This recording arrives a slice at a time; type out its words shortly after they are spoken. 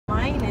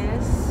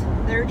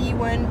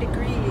31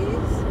 degrees.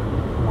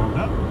 Warmed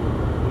up.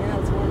 Yeah,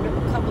 it's warmed up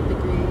a couple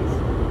degrees.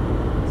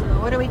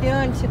 So what are we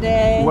doing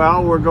today?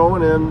 Well, we're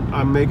going in.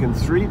 I'm making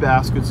 3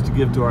 baskets to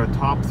give to our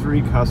top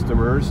 3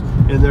 customers,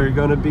 and they're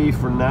going to be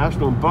for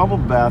National Bubble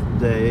Bath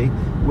Day,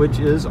 which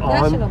is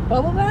on National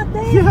Bubble Bath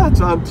Day? Yeah,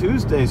 it's on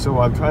Tuesday, so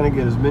I'm trying to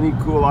get as many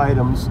cool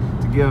items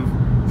to give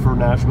for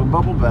National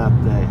Bubble Bath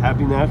Day.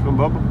 Happy National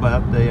Bubble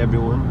Bath Day,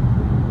 everyone.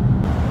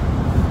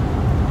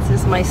 This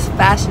is my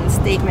fashion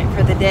statement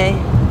for the day.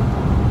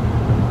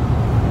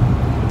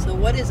 So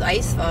what is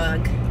ice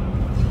fog?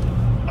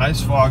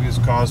 Ice fog is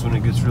caused when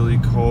it gets really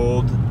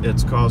cold.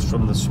 It's caused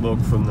from the smoke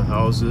from the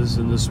houses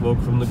and the smoke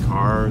from the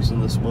cars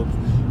and the smoke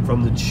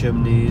from the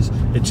chimneys.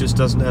 It just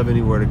doesn't have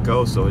anywhere to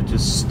go, so it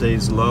just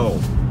stays low.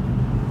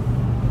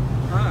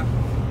 Huh.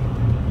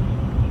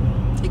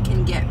 It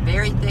can get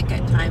very thick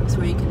at times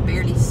where you can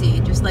barely see,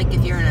 just like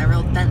if you're in a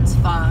real dense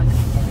fog.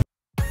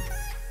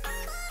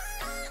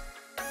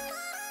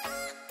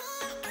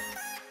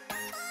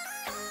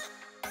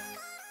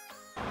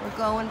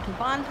 We're going to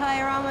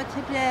Bontai-Rama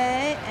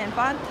today, and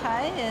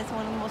Bontai is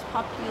one of the most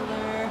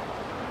popular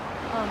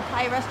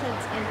Thai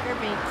restaurants in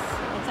Fairbanks.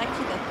 It's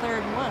actually the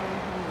 3rd one,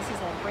 and this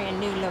is a brand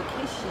new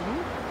location.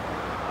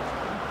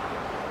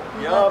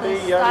 We got the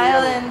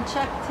Style and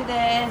Chuck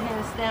today in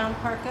his down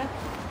parka.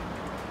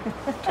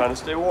 Trying to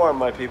stay warm,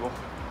 my people.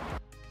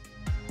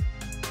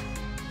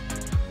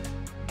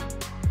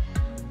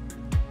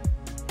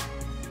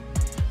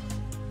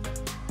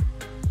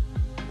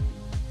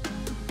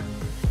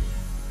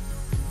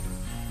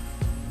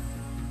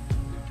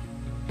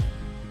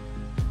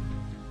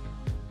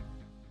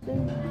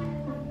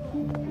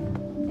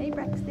 Hey,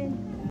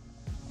 Braxton.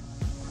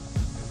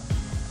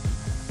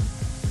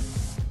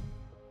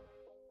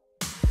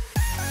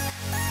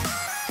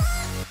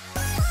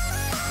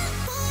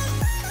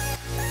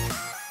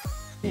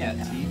 Yeah,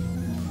 tea.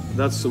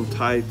 That's some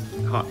Thai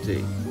hot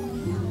tea.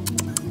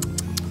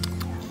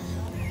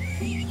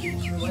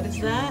 What is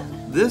that?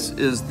 This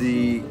is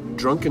the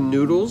drunken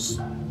noodles,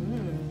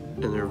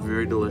 and they're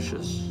very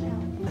delicious.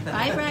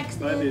 Bye,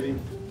 Braxton.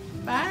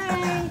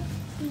 Bye.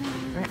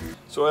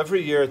 So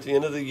every year, at the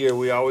end of the year,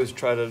 we always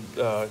try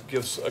to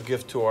give a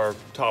gift to our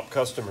top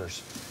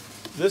customers.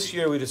 This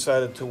year, we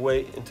decided to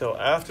wait until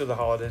after the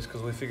holidays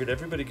because we figured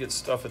everybody gets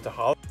stuff at the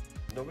holidays.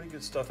 Nobody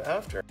gets stuff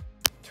after.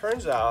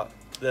 Turns out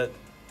that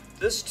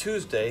this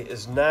Tuesday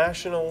is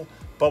National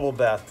Bubble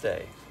Bath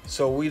Day.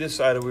 So we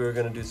decided we were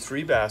going to do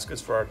 3 baskets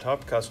for our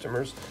top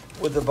customers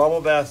with the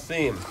bubble bath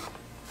theme.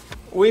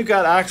 We've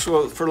got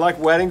actual, for like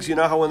weddings, you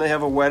know how when they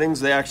have a weddings,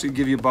 they actually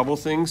give you bubble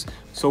things?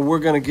 So we're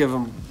going to give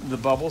them, the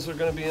bubbles are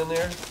going to be in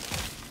there.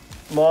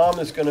 Mom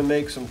is going to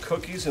make some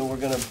cookies, and we're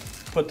going to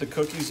put the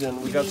cookies in.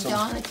 We got some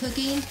Dawn of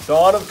cooking.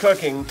 Dawn of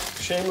Cooking,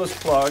 shameless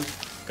plug.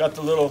 Got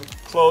the little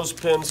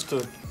clothespins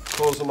to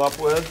close them up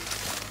with.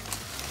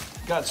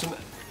 Got some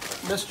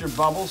Mr.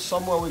 Bubbles.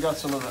 Somewhere we got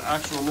some of the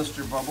actual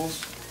Mr.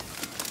 Bubbles.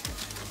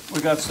 We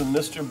got some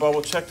Mr.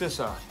 Bubble. Check this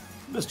out.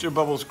 Mr.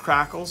 Bubbles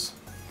crackles.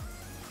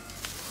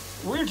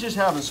 We're just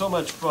having so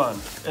much fun.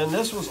 And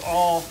this was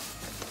all,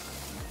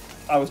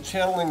 I was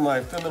channeling my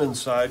feminine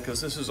side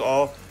because this is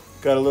all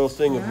got a little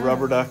thing of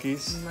rubber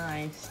duckies.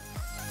 Nice.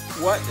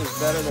 What is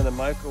better than a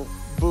Michael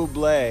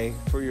Bublé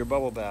for your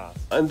bubble bath?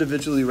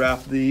 Individually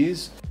wrap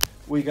these.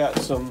 We got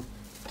some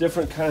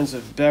different kinds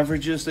of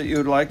beverages that you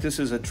would like. This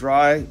is a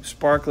dry,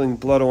 sparkling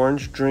blood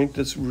orange drink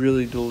that's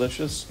really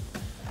delicious.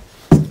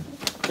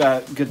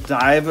 Got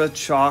Godiva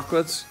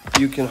chocolates.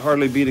 You can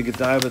hardly beat a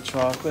Godiva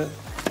chocolate.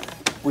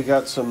 We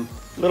got some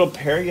little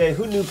Perrier.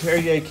 Who knew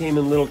Perrier came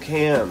in little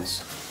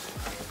cans?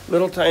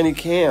 Little tiny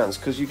cans,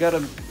 because you got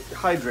to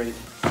hydrate.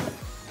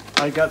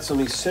 I got some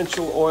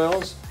essential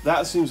oils.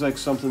 That seems like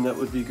something that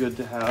would be good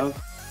to have.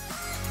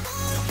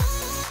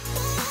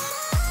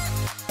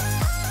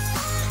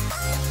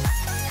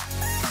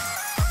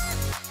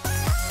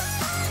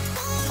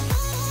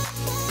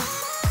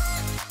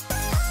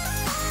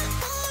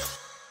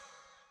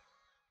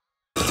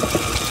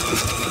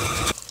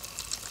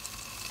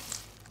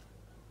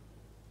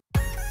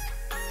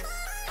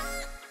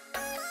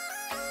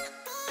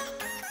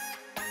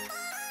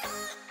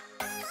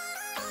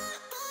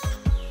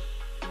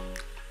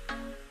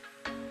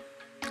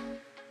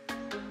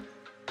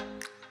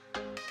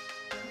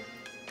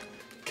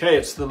 Okay,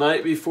 it's the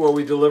night before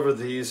we deliver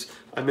these.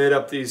 I made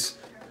up these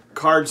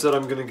cards that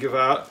I'm going to give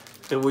out,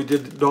 and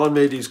Dawn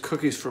made these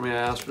cookies for me. I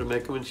asked her to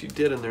make them, and she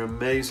did, and they're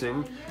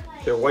amazing.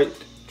 They're white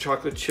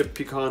chocolate chip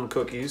pecan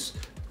cookies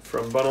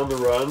from Bun on the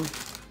Run.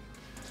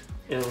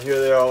 And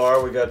here they all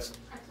are. We got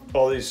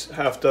all these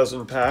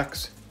half-dozen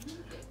packs,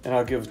 and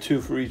I'll give 2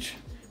 for each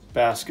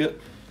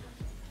basket.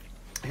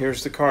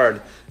 Here's the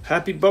card.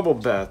 Happy Bubble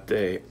Bath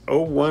Day,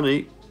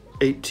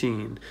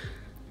 01818.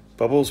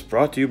 Bubbles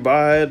brought to you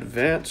by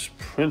Advanced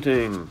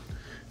Printing.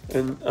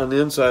 And on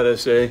the inside I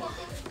say,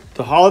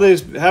 the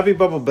holidays, happy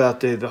Bubble Bath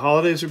Day. The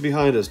holidays are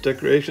behind us.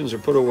 Decorations are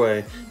put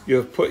away. You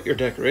have put your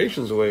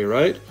decorations away,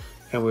 right?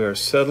 And we are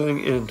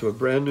settling into a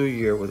brand new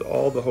year with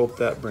all the hope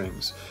that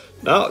brings.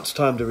 Now it's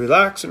time to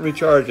relax and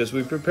recharge as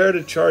we prepare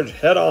to charge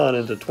head on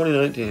into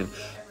 2019.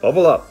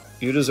 Bubble up,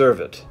 you deserve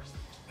it.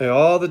 May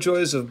all the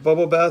joys of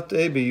Bubble Bath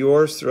Day be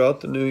yours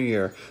throughout the new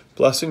year.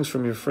 Blessings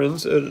from your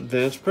friends at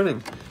Advanced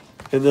Printing.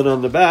 And then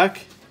on the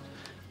back,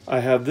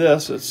 I have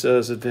this. It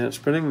says,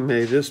 Advanced Printing,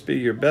 may this be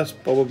your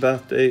best Bubble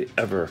Bath Day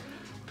ever.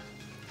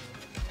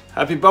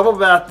 Happy Bubble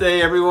Bath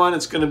Day, everyone.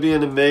 It's going to be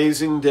an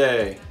amazing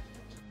day.